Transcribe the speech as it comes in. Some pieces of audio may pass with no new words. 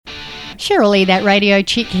Shirley, that radio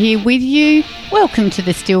chick here with you. Welcome to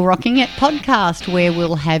the Still Rocking It podcast, where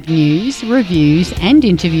we'll have news, reviews and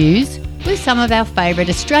interviews with some of our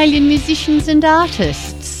favourite Australian musicians and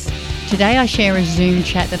artists. Today I share a Zoom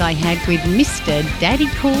chat that I had with Mr. Daddy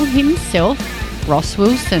Cool himself, Ross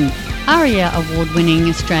Wilson, ARIA award-winning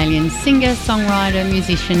Australian singer, songwriter,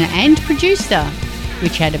 musician and producer. We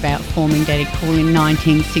chat about forming Daddy Cool in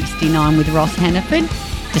 1969 with Ross Hannaford,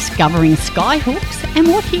 discovering Skyhooks and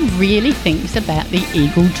what he really thinks about the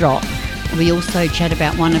Eagle Drop. We also chat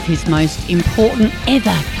about one of his most important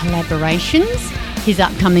ever collaborations, his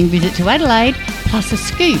upcoming visit to Adelaide, plus a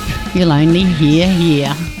scoop you'll only hear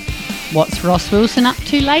here. What's Ross Wilson up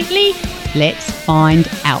to lately? Let's find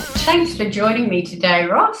out. Thanks for joining me today,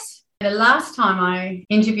 Ross. The last time I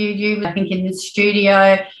interviewed you, I think in the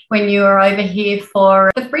studio, when you were over here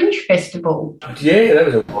for the Fringe Festival. Yeah, that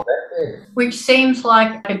was a while back, yeah. Which seems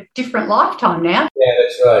like a different lifetime now. Yeah,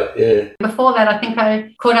 that's right, yeah. Before that, I think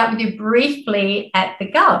I caught up with you briefly at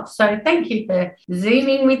the Gov. So thank you for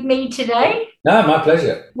Zooming with me today. No, my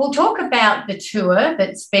pleasure. We'll talk about the tour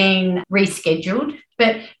that's been rescheduled.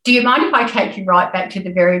 But do you mind if I take you right back to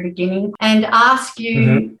the very beginning and ask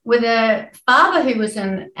you, with a father who was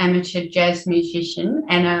an amateur jazz musician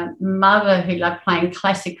and a mother who loved playing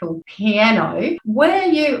classical piano, were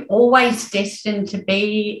you always destined to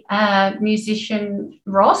be a musician,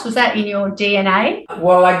 Ross? Was that in your DNA?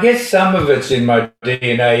 Well, I guess some of it's in my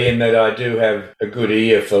DNA in that I do have a good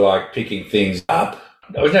ear for like picking things up.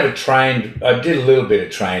 I was never trained. I did a little bit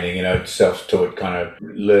of training, self-taught, kind of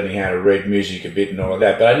learning how to read music a bit and all of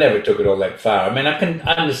that, but I never took it all that far. I mean, I can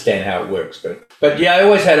understand how it works, but yeah, I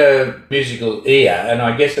always had a musical ear, and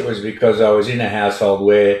I guess it was because I was in a household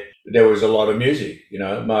where there was a lot of music.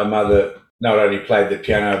 My mother not only played the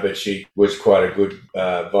piano, but she was quite a good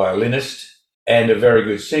violinist and a very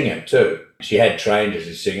good singer too. She had trained as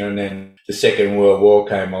a singer, and then the Second World War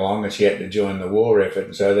came along and she had to join the war effort,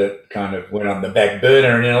 and so that kind of went on the back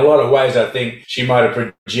burner. And in a lot of ways, I think she might have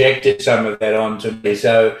projected some of that onto me.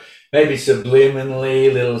 So maybe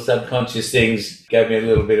subliminally, little subconscious things gave me a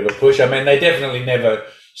little bit of a push. I mean, they definitely never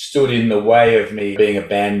stood in the way of me being a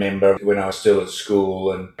band member when I was still at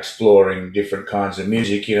school and exploring different kinds of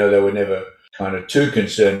music. They were never kind of too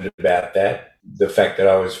concerned about that. The fact that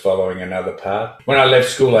I was following another path. When I left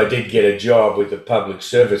school, I did get a job with the public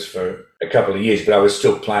service for a couple of years, but I was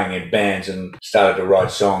still playing in bands and started to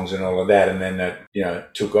write songs and all of that. And then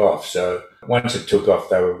that, took off. So once it took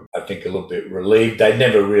off, they were, I think, a little bit relieved. They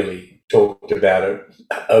never really talked about it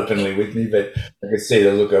openly with me, but I could see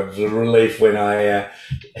the look of relief when I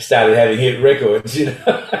started having hit records,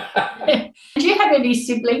 Do you have any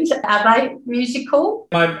siblings? Are they musical?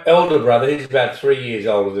 My elder brother, he's about 3 years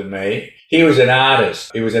older than me. He was an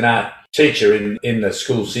artist. He was an art teacher in the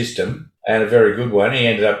school system, and a very good one. He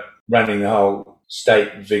ended up running the whole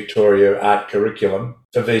state Victoria art curriculum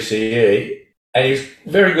for VCE. And he's a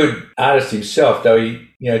very good artist himself, though he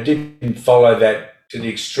didn't follow that to the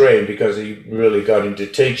extreme because he really got into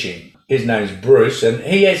teaching. His name's Bruce, and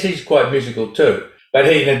he's quite musical too. But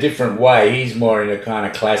he, in a different way, he's more in a kind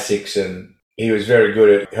of classics, and he was very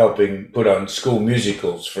good at helping put on school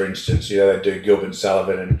musicals, for instance. They'd do Gilbert and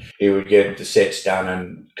Sullivan, and he would get the sets done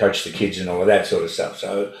and coach the kids and all of that sort of stuff.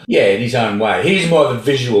 So, yeah, in his own way. He's more the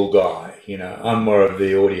visual guy, I'm more of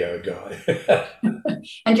the audio guy.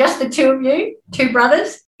 And just the two of you? Two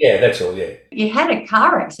brothers? Yeah, that's all, yeah. You had a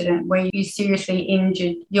car accident where you seriously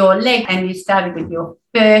injured your leg and you started with your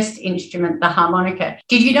first instrument, the harmonica.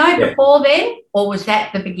 Did you know before then, or was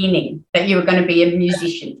that the beginning, that you were going to be a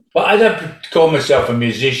musician? Well, I don't call myself a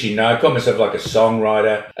musician. No, I call myself like a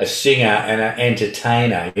songwriter, a singer and an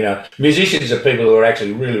entertainer. Musicians are people who are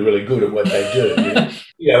actually really, really good at what they do.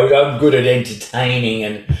 I'm good at entertaining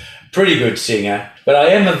and pretty good singer, but I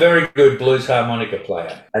am a very good blues harmonica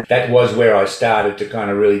player. And that was where I started to kind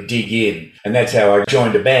of really dig in. And that's how I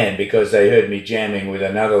joined a band, because they heard me jamming with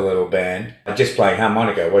another little band, just playing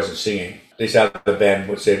harmonica, I wasn't singing. This other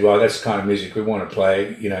band said, well, that's the kind of music we want to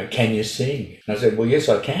play, can you sing? And I said, well, yes,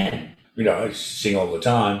 I can. I sing all the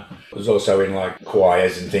time. I was also in like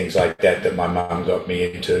choirs and things like that my mum got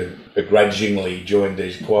me into. Begrudgingly joined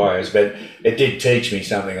these choirs, but it did teach me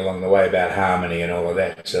something along the way about harmony and all of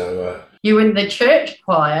that. So you were in the church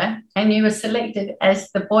choir and you were selected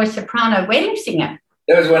as the boy soprano wedding singer.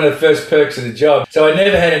 That was one of the first perks of the job. So I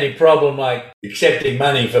never had any problem like accepting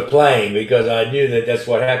money for playing because I knew that that's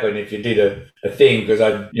what happened if you did a thing.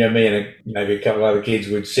 Because me and maybe a couple of other kids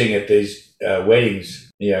would sing at these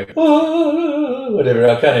weddings. Whatever.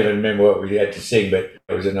 I can't even remember what we had to sing, but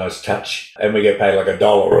it was a nice touch. And we get paid like $1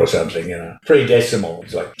 or something, pre-decimal.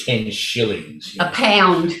 It's like 10 shillings. A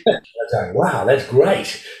pound. I was like, wow, that's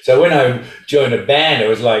great. So when I joined a band, it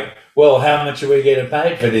was like, well, how much are we getting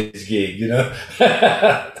paid for this gig, Good.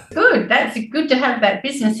 That's good to have that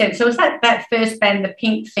business sense. So was that first band, the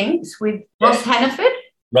Pink Finks, with Ross Hannaford?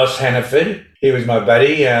 Ross Hannaford. He was my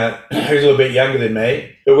buddy. He was a little bit younger than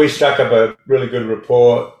me. But we struck up a really good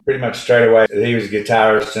rapport pretty much straight away. He was a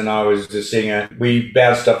guitarist and I was the singer. We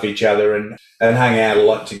bounced off each other and hung out a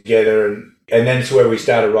lot together. And then that's where we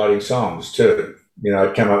started writing songs too.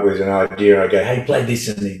 I'd come up with an idea and I'd go, hey, play this,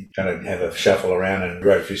 and he'd kind of have a shuffle around and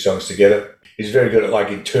wrote a few songs together. He's very good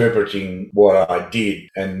at interpreting what I did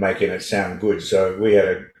and making it sound good. So we had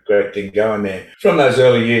a great thing going there. From those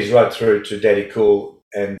early years right through to Daddy Cool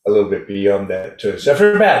and a little bit beyond that too. So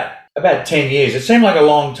for about 10 years, it seemed like a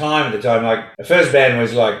long time at the time. Like the first band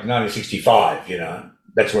was like 1965,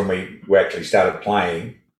 That's when we actually started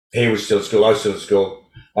playing. He was still at school, I was still at school.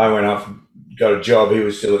 I went off, got a job. He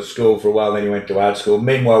was still at school for a while. Then he went to art school.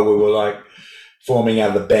 Meanwhile, we were forming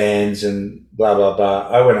other bands and blah, blah, blah.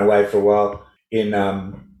 I went away for a while in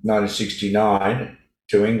 1969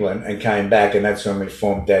 to England and came back, and that's when we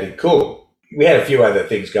formed Daddy Cool. We had a few other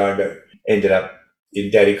things going, but ended up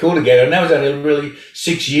in Daddy Cool together. And that was only really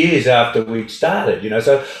 6 years after we'd started,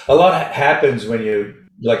 So a lot happens when you're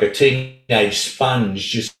like a teenage sponge.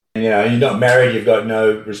 Just, you're not married. You've got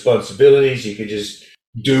no responsibilities. You can just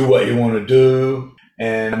do what you want to do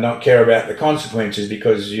and not care about the consequences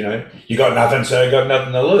because, you got nothing, so you got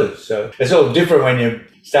nothing to lose. So it's all different when you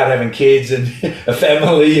start having kids and a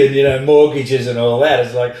family and, mortgages and all that.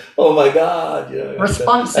 It's like, oh, my God.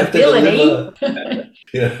 Responsibility.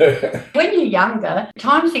 When you're younger,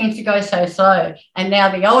 time seems to go so slow. And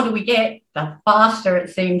now the older we get, the faster it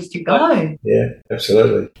seems to go. Yeah,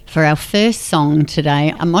 absolutely. For our first song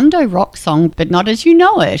today, a Mondo rock song, but not as you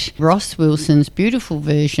know it, Ross Wilson's beautiful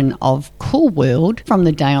version of Cool World from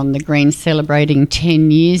the Day on the Green celebrating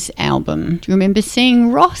 10 years album. Do you remember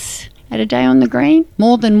seeing Ross at a Day on the Green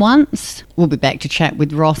more than once? We'll be back to chat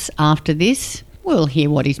with Ross after this. We'll hear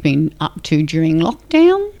what he's been up to during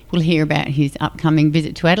lockdown. We'll hear about his upcoming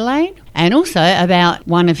visit to Adelaide and also about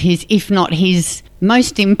one of his, if not his,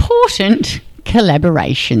 most important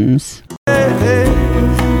collaborations.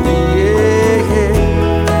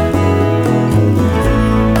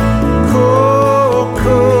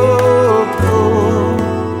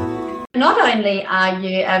 Not only are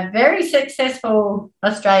you a very successful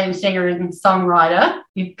Australian singer and songwriter,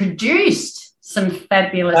 you've produced some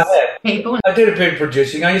fabulous people. I did a bit of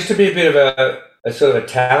producing. I used to be a bit of a sort of a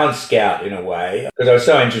talent scout in a way because I was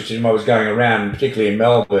so interested in what was going around, particularly in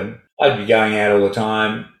Melbourne. I'd be going out all the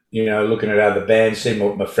time, looking at other bands, seeing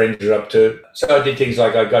what my friends were up to. So I did things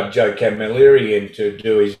like I got Joe Camilleri in to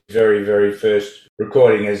do his very, very first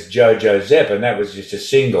recording as Jojo Zepp, and that was just a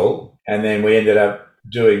single. And then we ended up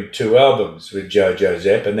doing 2 albums with Jojo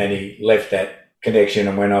Zepp, and then he left that connection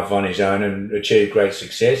and went off on his own and achieved great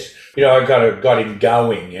success. I got him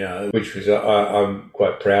going, which was I'm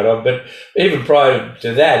quite proud of. But even prior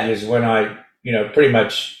to that is when I, pretty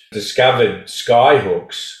much discovered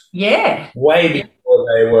Skyhooks. Yeah. Way before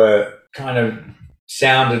they were kind of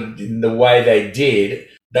sounded in the way they did.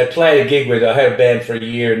 They played a gig with, I had a band for a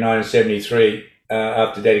year in 1973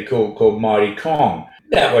 after Daddy Cool called Mighty Kong.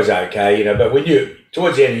 That was okay, but we knew,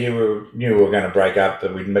 towards the end of the year, we knew we were going to break up,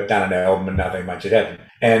 that we'd done an album and nothing much had happened.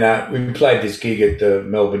 And we played this gig at the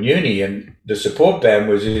Melbourne Uni, and the support band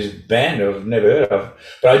was his band I've never heard of.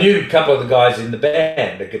 But I knew a couple of the guys in the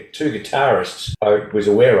band, the 2 guitarists I was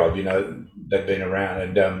aware of, they'd been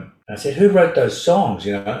around. And I said, who wrote those songs,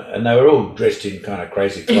 And they were all dressed in kind of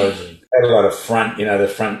crazy clothes and had a lot of front, the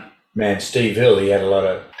front man, Steve Hill, he had a lot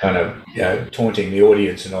of kind of, taunting the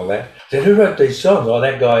audience and all that. I said, who wrote these songs? Oh,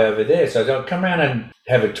 that guy over there. So I said, come around and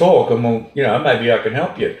have a talk and we'll, maybe I can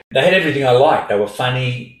help you. They had everything I liked. They were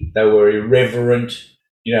funny. They were irreverent.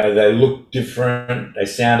 They looked different. They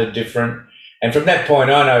sounded different. And from that point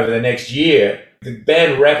on, over the next year, the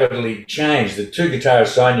band rapidly changed. The 2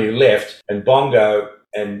 guitarists I knew left and Bongo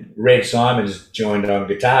and Red Simons joined on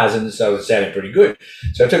guitars, and so it sounded pretty good.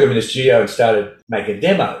 So I took them in the studio and started making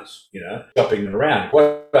demos, shopping them around.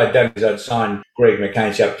 What I'd done is I'd signed Greg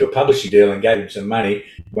McCain up to a publishing deal and gave him some money,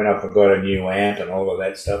 went up and got a new amp and all of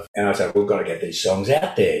that stuff. And I said, we've got to get these songs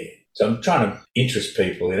out there. So I'm trying to interest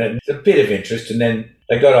people in it. It's a bit of interest. And then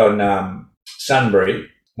they got on Sunbury,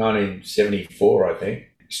 1974, I think.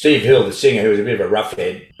 Steve Hill, the singer, who was a bit of a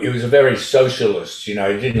roughhead, he was a very socialist, he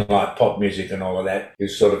didn't like pop music and all of that. He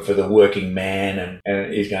was sort of for the working man,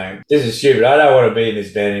 and he's going, this is stupid, I don't want to be in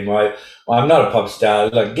this band anymore. I'm not a pop star,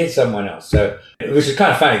 get someone else. So, which is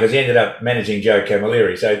kind of funny because he ended up managing Joe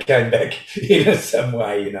Camilleri, so he came back in some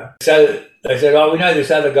way, So they said, we know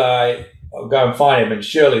this other guy, I'll go and find him. And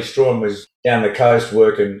Shirley Strawn was down the coast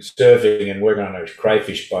surfing and working on a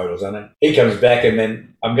crayfish boat or something. He comes back, and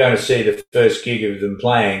then I'm going to see the first gig of them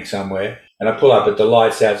playing somewhere. And I pull up at the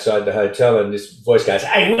lights outside the hotel, and this voice goes,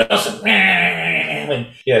 "Hey, Wilson!" And,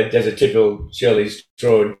 there's a typical Shirley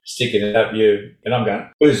Strawn sticking it up you. And I'm going,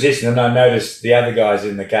 who's this? And then I notice the other guys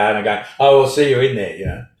in the car, and I go, we'll see you in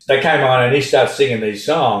there, They came on and he starts singing these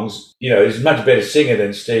songs. He's a much better singer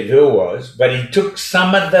than Steve Hill was, but he took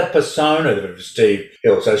some of the persona of Steve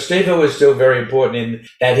Hill. So Steve Hill was still very important in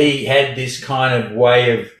that he had this kind of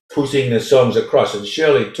way of putting the songs across, and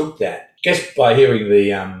Shirley took that, just by hearing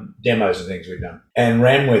the demos and things we've done, and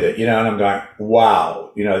ran with it, and I'm going,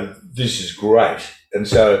 wow, this is great. And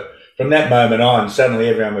so from that moment on, suddenly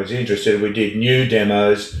everyone was interested. We did new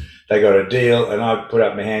demos. They got a deal, and I put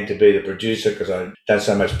up my hand to be the producer because I'd done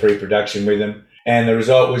so much pre-production with them. And the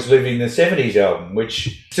result was Living the 70s album,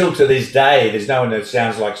 which still to this day, there's no one that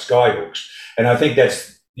sounds like Skyhooks. And I think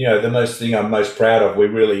that's, the thing I'm most proud of. We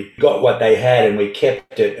really got what they had, and we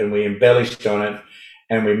kept it, and we embellished on it,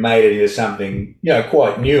 and we made it into something,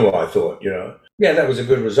 quite new, I thought, Yeah, that was a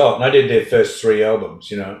good result. And I did their first 3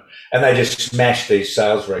 albums, and they just smashed these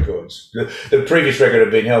sales records. The previous record had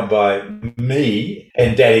been held by me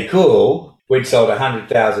and Daddy Cool. We'd sold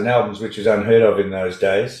 100,000 albums, which was unheard of in those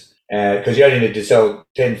days, because you only need to sell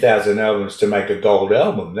 10,000 albums to make a gold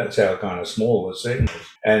album. That's how kind of small the scene was.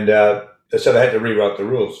 And so they had to rewrite the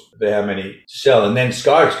rules for how many to sell. And then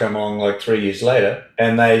Skyhooks came along 3 years later,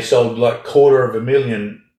 and they sold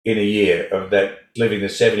 250,000 in a year of that Living the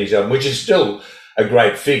 70s album, which is still a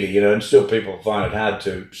great figure, and still people find it hard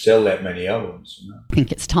to sell that many albums. I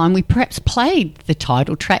think it's time we perhaps played the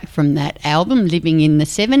title track from that album, Living in the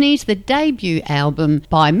 70s, the debut album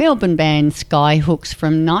by Melbourne band Skyhooks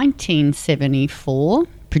from 1974,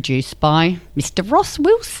 produced by Mr. Ross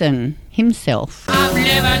Wilson himself. I'm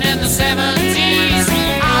living in the 70s.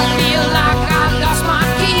 I feel like I've lost my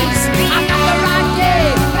keys. I got the right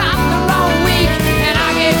day, got the wrong week, and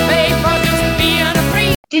I get paid for just being a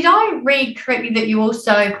freak. Did I read correctly that you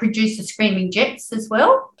also produced the Screaming Jets as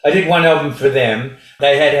well? I did one album for them.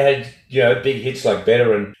 They had big hits like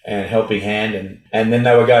Better and Helping Hand, and then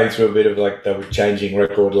they were going through a bit of they were changing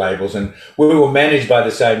record labels, and we were managed by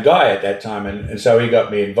the same guy at that time, and so he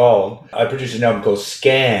got me involved. I produced an album called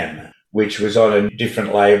Scam, which was on a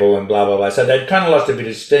different label and blah, blah, blah. So they'd kind of lost a bit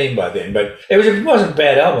of steam by then, but it wasn't a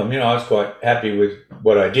bad album. I was quite happy with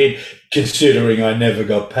what I did, considering I never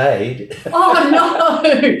got paid. Oh, no.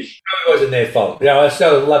 It wasn't their fault. I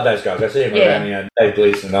still love those guys. I see them around, Dave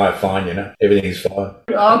Gleason and I are fine, everything's fine.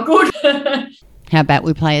 Oh, good. How about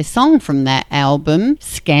we play a song from that album,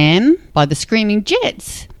 Scam, by the Screaming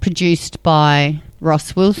Jets, produced by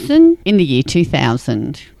Ross Wilson in the year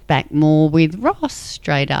 2000. Back more with Ross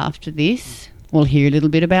straight after this. We'll hear a little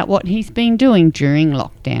bit about what he's been doing during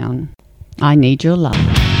lockdown. I Need Your Love.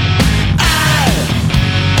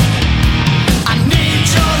 I need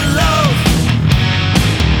your love.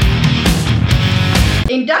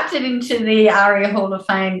 Inducted into the ARIA Hall of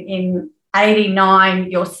Fame in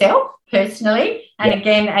 89 yourself, personally, and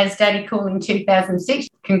again as Daddy Cool in 2006.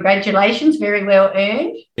 Congratulations, very well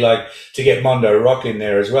earned. To get Mondo Rock in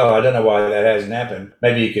there as well. I don't know why that hasn't happened.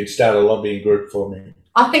 Maybe you could start a lobbying group for me.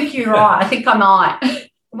 I think you're right. I think I might. I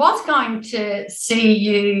was going to see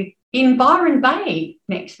you in Byron Bay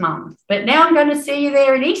next month, but now I'm going to see you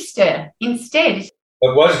there at Easter instead.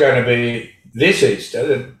 It was going to be this Easter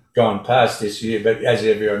that gone past this year, but as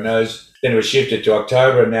everyone knows, then it was shifted to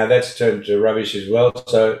October, and now that's turned to rubbish as well.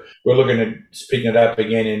 So we're looking at picking it up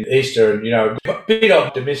again in Easter, and, a bit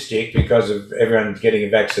optimistic because of everyone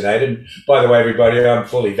getting vaccinated. By the way, everybody, I'm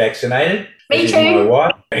fully vaccinated. Me too. My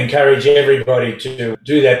wife. I encourage everybody to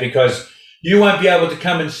do that because you won't be able to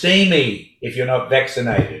come and see me if you're not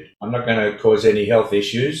vaccinated. I'm not going to cause any health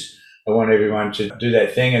issues. I want everyone to do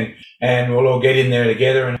that thing, and we'll all get in there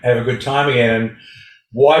together and have a good time again and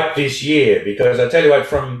wipe this year, because I tell you what,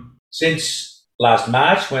 since last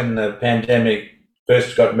March when the pandemic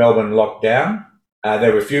first got Melbourne locked down,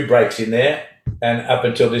 there were a few breaks in there, and up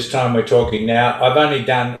until this time we're talking now, I've only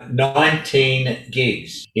done 19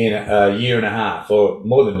 gigs in a year and a half, or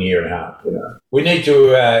more than a year and a half. We need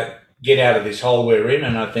to get out of this hole we're in,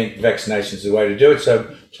 and I think vaccination is the way to do it.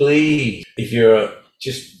 So please, if you're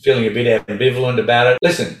just feeling a bit ambivalent about it.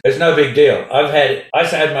 Listen, it's no big deal. I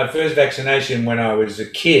had my first vaccination when I was a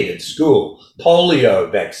kid at school,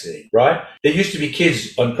 polio vaccine, right? There used to be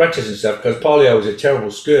kids on crutches and stuff because polio was a terrible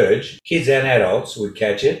scourge. Kids and adults would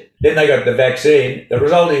catch it. Then they got the vaccine. The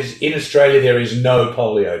result is in Australia, there is no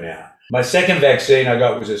polio now. My second vaccine I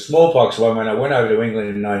got was a smallpox one when I went over to England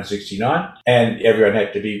in 1969 and everyone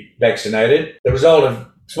had to be vaccinated. The result of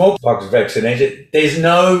smallpox vaccination, there's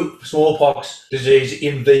no smallpox disease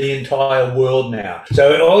in the entire world now.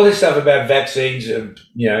 So all this stuff about vaccines,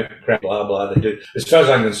 crap, blah, blah, they do. As far as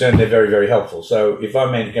I'm concerned, they're very, very helpful. So if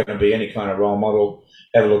I'm going to be any kind of role model,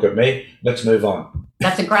 have a look at me. Let's move on.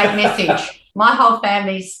 That's a great message. My whole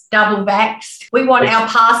family's double vaxxed. We want our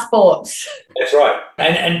passports. That's right.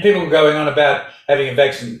 And people going on about having a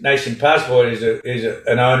vaccination passport is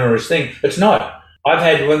an onerous thing. It's not. I've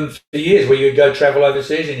had one for years where you go travel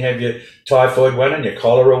overseas and you have your typhoid one and your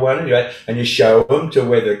cholera one and you show them to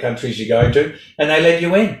where the countries you're going to and they let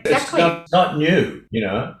you in. Exactly. It's not new,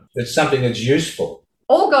 It's something that's useful.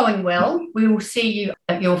 All going well, we will see you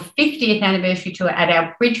at your 50th anniversary tour at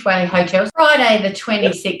our Bridgeway Hotel, Friday the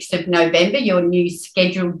 26th of November, your new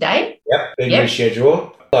scheduled date. Yep, been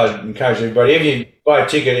rescheduled. I encourage everybody, if you buy a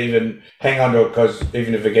ticket, even hang on to it because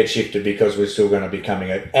even if it gets shifted because we're still going to be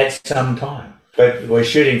coming at some time. But we're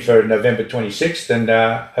shooting for November 26th and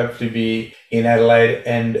hopefully be in Adelaide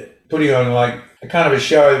and putting on like a kind of a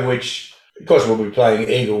show which, of course, we'll be playing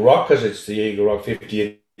Eagle Rock because it's the Eagle Rock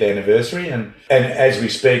 50th anniversary. And as we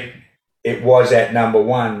speak, it was at number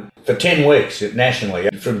one for 10 weeks nationally,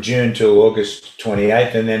 from June till August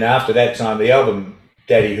 28th. And then after that time, the album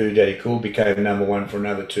Daddy Who, Daddy Cool became number one for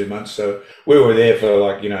another 2 months. So we were there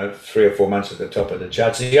for 3 or 4 months at the top of the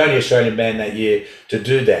charts. The only Australian band that year to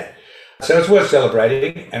do that. So it's worth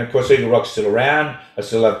celebrating. And, of course, Eagle Rock's still around. I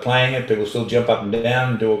still love playing it. People still jump up and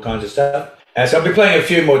down and do all kinds of stuff. And so I'll be playing a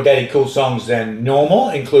few more Daddy Cool songs than normal,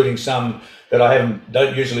 including some that I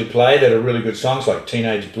don't usually play that are really good songs like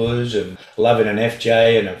Teenage Blues and Lovin' an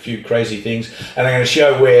FJ and a few crazy things. And I'm going to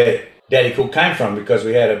show where Daddy Cool came from because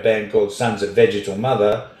we had a band called Sons of Vegetal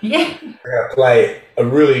Mother. Yeah. I'm going to play a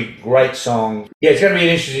really great song. Yeah, it's going to be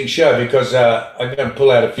an interesting show because I'm going to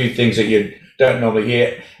pull out a few things that you don't normally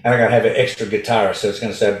hear, and I'm going to have an extra guitarist, so it's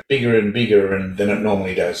going to sound bigger and bigger than it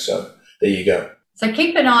normally does. So there you go. So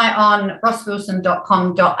keep an eye on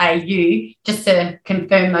rosswilson.com.au just to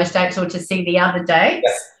confirm those dates or to see the other dates.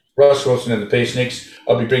 Yeah. Ross Wilson and the Peaceniks.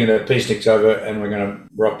 I'll be bringing the Peaceniks over and we're going to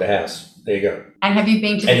rock the house. There you go. And have you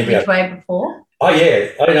been to the Bridgeway before? Oh,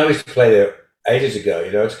 yeah. I know we used to play there ages ago.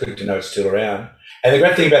 It's good to know it's still around. And the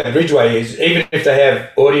great thing about the Bridgeway is even if they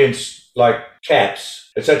have audience like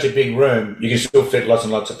caps, it's such a big room, you can still fit lots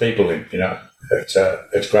and lots of people in,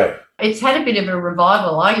 It's great. It's had a bit of a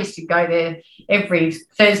revival. I used to go there every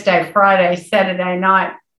Thursday, Friday, Saturday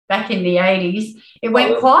night back in the 80s. It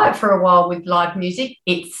went quiet for a while with live music.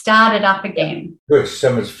 It started up again. Good.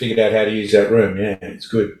 Someone's figured out how to use that room. Yeah, it's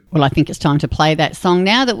good. Well, I think it's time to play that song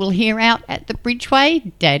now that we'll hear out at the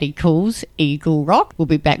Bridgeway, Daddy Cool's Eagle Rock. We'll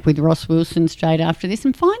be back with Ross Wilson straight after this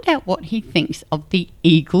and find out what he thinks of the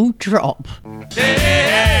Eagle Drop.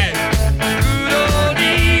 Hey, good old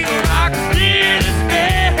Eagle Rock,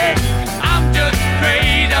 yeah, I'm just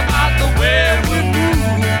crazy about the way we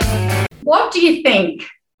move. What do you think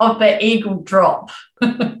of the Eagle Drop?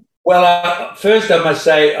 Well, first I must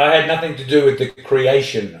say I had nothing to do with the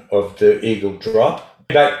creation of the Eagle Drop.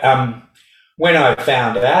 But when I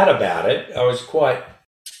found out about it, I was I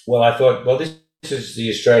thought, this is the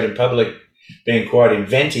Australian public being quite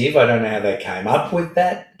inventive. I don't know how they came up with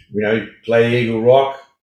that. You play Eagle Rock,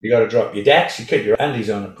 you got to drop your dats, you keep your undies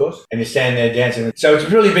on, of course, and you stand there dancing. So it's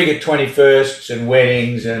really big at 21sts and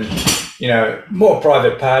weddings and, more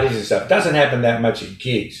private parties and stuff. It doesn't happen that much at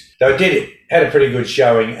gigs. Though had a pretty good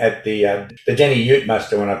showing at the Denny Ute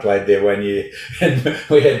Muster when I played there one year. And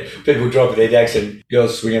we had people dropping their dats and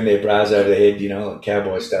girls swinging their bras over their head, like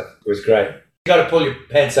cowboy stuff. It was great. You got to pull your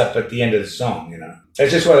pants up at the end of the song,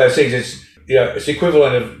 It's just one of those things. It's, it's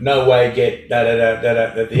equivalent of No Way Get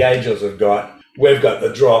that the Angels have got. We've got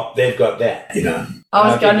the drop, they've got that, I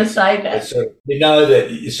was going to say that. That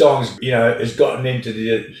your songs, has gotten into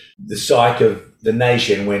the psyche of the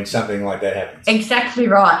nation when something like that happens. Exactly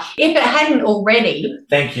right. If it hadn't already.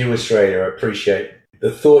 Thank you, Australia. I appreciate the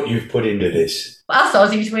thought you've put into this. Us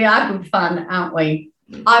Aussies, we are good fun, aren't we?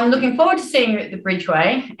 I'm looking forward to seeing you at the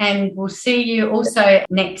Bridgeway, and we'll see you also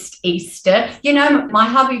next Easter. My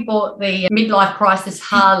hubby bought the Midlife Crisis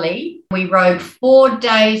Harley. We rode 4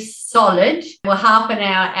 days solid. We're half an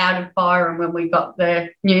hour out of Byron when we got the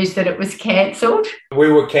news that it was cancelled.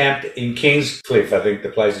 We were camped in Kingscliff, I think the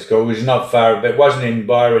place is called. It was not far, but it wasn't in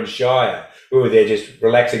Byron Shire, we were there just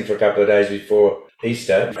relaxing for a couple of days before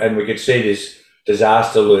Easter, and we could see this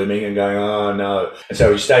disaster looming and going, oh no. And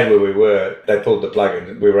so we stayed where we were. They pulled the plug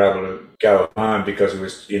and we were able to go home because it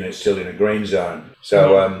was still in a green zone.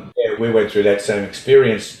 So we went through that same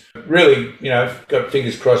experience. Really, got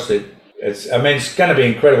fingers crossed that it's going to be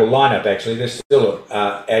an incredible lineup actually. They're still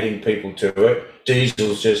adding people to it.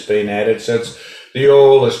 Diesel's just been added. So it's the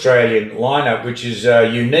all Australian lineup, which is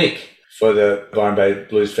unique for the Byron Bay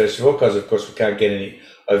Blues Festival because of course we can't get any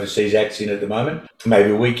overseas acts in at the moment.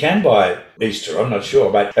 Maybe we can by Easter, I'm not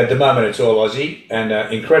sure. But at the moment it's all Aussie and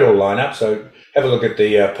incredible lineup. So have a look at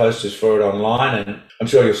the posters for it online and I'm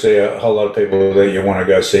sure you'll see a whole lot of people that you want to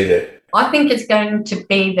go see that. I think it's going to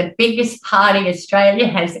be the biggest party Australia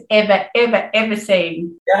has ever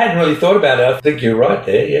seen. I hadn't really thought about it. I think you're right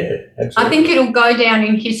there, yeah. Absolutely. I think it'll go down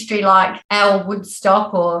in history like our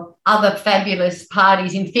Woodstock or other fabulous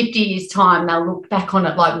parties. In 50 years' time, they'll look back on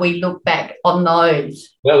it like we look back on those.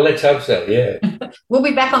 Well, let's hope so, yeah. We'll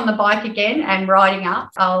be back on the bike again and riding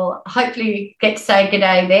up. I'll hopefully get to say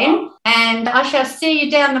g'day then. And I shall see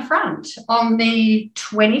you down the front on the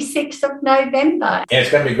 26th of November. Yeah,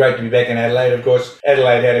 it's going to be great to be back in Adelaide, of course.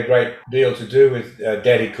 Adelaide had a great deal to do with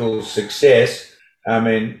Daddy Cool's success. I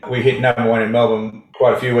mean, we hit number one in Melbourne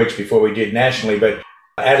quite a few weeks before we did nationally, but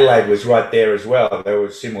Adelaide was right there as well. They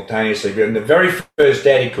were simultaneously. And the very first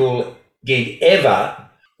Daddy Cool gig ever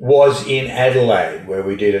was in Adelaide, where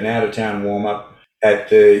we did an out-of-town warm-up at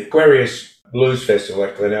the Aquarius Blues Festival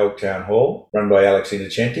at Glenelg Town Hall, run by Alex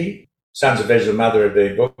Innocenti. Sons of Ezra Mother had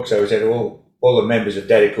been booked, so we said all the members of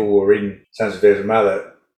Daddy Cool were in Sons of Ezra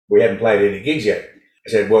Mother. We hadn't played any gigs yet. I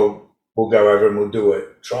said, well, we'll go over and we'll do a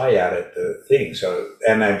tryout at the thing. So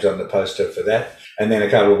our name's on the poster for that. And then a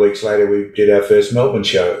couple of weeks later, we did our first Melbourne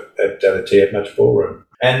show at the TF Much Ballroom.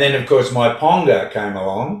 And then, of course, my Ponga came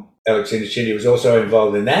along. Alex Innocenti was also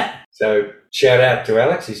involved in that. So shout out to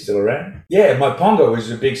Alex, he's still around. Yeah, my Ponga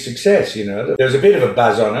was a big success, There was a bit of a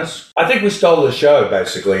buzz on us. I think we stole the show,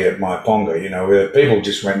 basically, at my Ponga, where people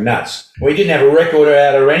just went nuts. We didn't have a record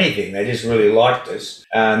out or anything. They just really liked us.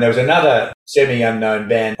 And there was another semi-unknown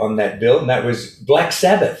band on that bill, and that was Black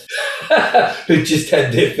Sabbath, who just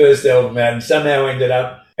had their first album out and somehow ended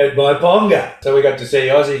up at my Ponga. So we got to see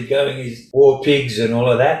Ozzy going his War Pigs and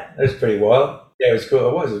all of that. That was pretty wild. Yeah, it was cool.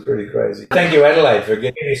 It was pretty crazy. Thank you, Adelaide, for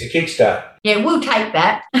giving us a kickstart. Yeah, we'll take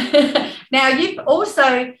that. Now, you've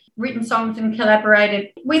also written songs and collaborated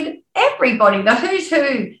with everybody, the who's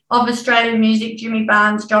who of Australian music, Jimmy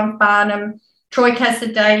Barnes, John Farnham, Troy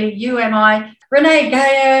Cassar-Daley, UMI, Renee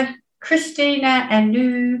Gayer, Christina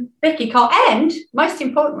Anu, Becky Cole, and, most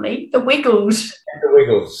importantly, the Wiggles. And the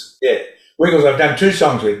Wiggles, yeah. Wiggles, I've done two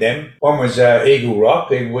songs with them. One was Eagle Rock,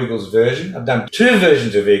 the Wiggles version. I've done two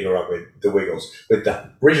versions of Eagle Rock with the Wiggles, with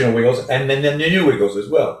the original Wiggles and then the new Wiggles as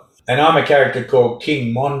well. And I'm a character called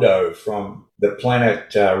King Mondo from the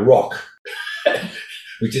planet Rock,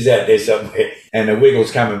 which is out there somewhere. And the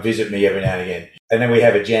Wiggles come and visit me every now and again. And then we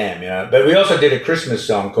have a jam, But we also did a Christmas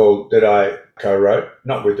song that I co-wrote,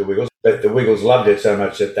 not with the Wiggles, but the Wiggles loved it so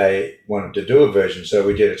much that they wanted to do a version. So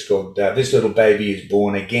we did. It's called This Little Baby Is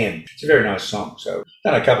Born Again. It's a very nice song. So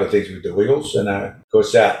done a couple of things with the Wiggles. And of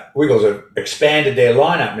course, Wiggles have expanded their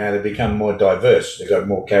lineup now. They've become more diverse. They've got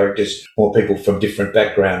more characters, more people from different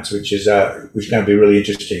backgrounds, which is going to be really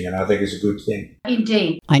interesting. And I think is a good thing.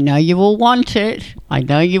 Indeed. I know you all want it. I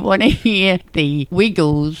know you want to hear the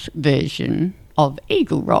Wiggles version of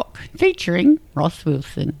Eagle Rock featuring Ross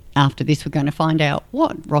Wilson. After this, we're going to find out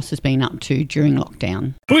what Ross has been up to during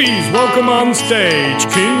lockdown. Please welcome on stage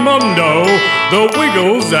King Mondo, the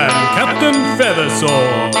Wiggles and Captain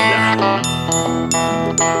Feathersword.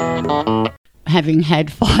 Having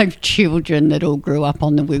had 5 children that all grew up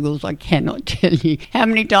on the Wiggles, I cannot tell you how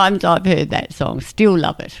many times I've heard that song. Still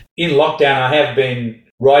love it. In lockdown, I have been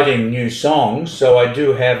writing new songs, so I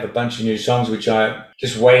do have a bunch of new songs which I'm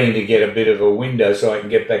just waiting to get a bit of a window so I can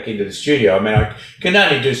get back into the studio. I mean, I can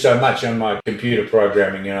only do so much on my computer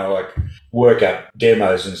programming, like work up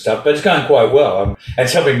demos and stuff, but it's going quite well. And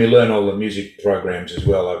it's helping me learn all the music programs as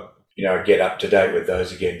well. I get up to date with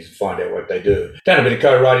those again to find out what they do. Done a bit of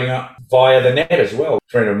co-writing via the net as well.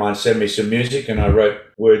 A friend of mine sent me some music and I wrote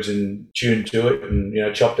words and tune to it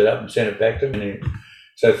and, chopped it up and sent it back to him.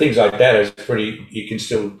 So things like that is you can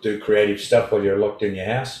still do creative stuff while you're locked in your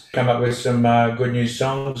house. Come up with some good new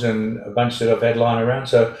songs and a bunch that I've had lying around.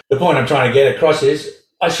 So the point I'm trying to get across is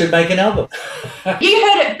I should make an album. You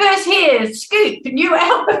heard it first here, Scoop, the new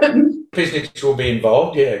album. Business will be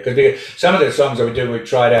involved, yeah, because some of the songs that we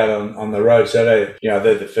tried out on the road, so they're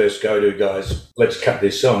the first go-to guys. Let's cut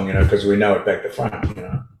this song, because we know it back to front,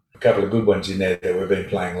 A couple of good ones in there that we've been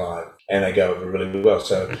playing live. and they go over really well.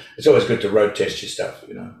 So it's always good to road test your stuff,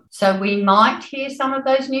 you know. So we might hear some of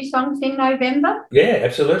those new songs in November? Yeah,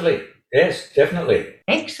 absolutely. Yes, definitely.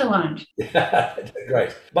 Excellent.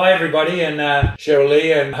 Great. Bye, everybody, and Cheryl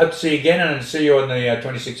Lee, and hope to see you again, and see you on the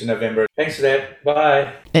 26th of November. Thanks for that.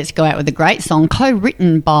 Bye. Let's go out with a great song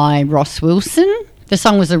co-written by Ross Wilson. The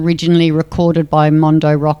song was originally recorded by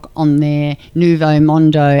Mondo Rock on their Nouveau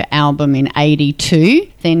Mondo album in 82,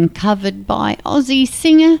 then covered by Aussie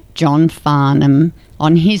singer John Farnham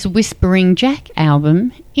on his Whispering Jack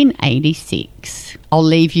album in 86. I'll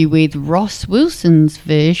leave you with Ross Wilson's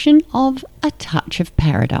version of A Touch of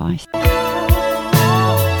Paradise.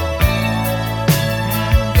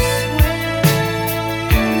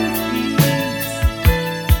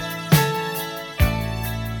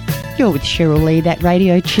 You're with Cheryl Lee, that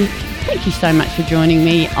radio chick. Thank you so much for joining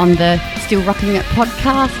me on the Still Rocking It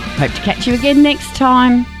podcast. Hope to catch you again next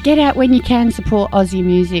time. Get out when you can, support Aussie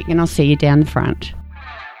music, and I'll see you down the front.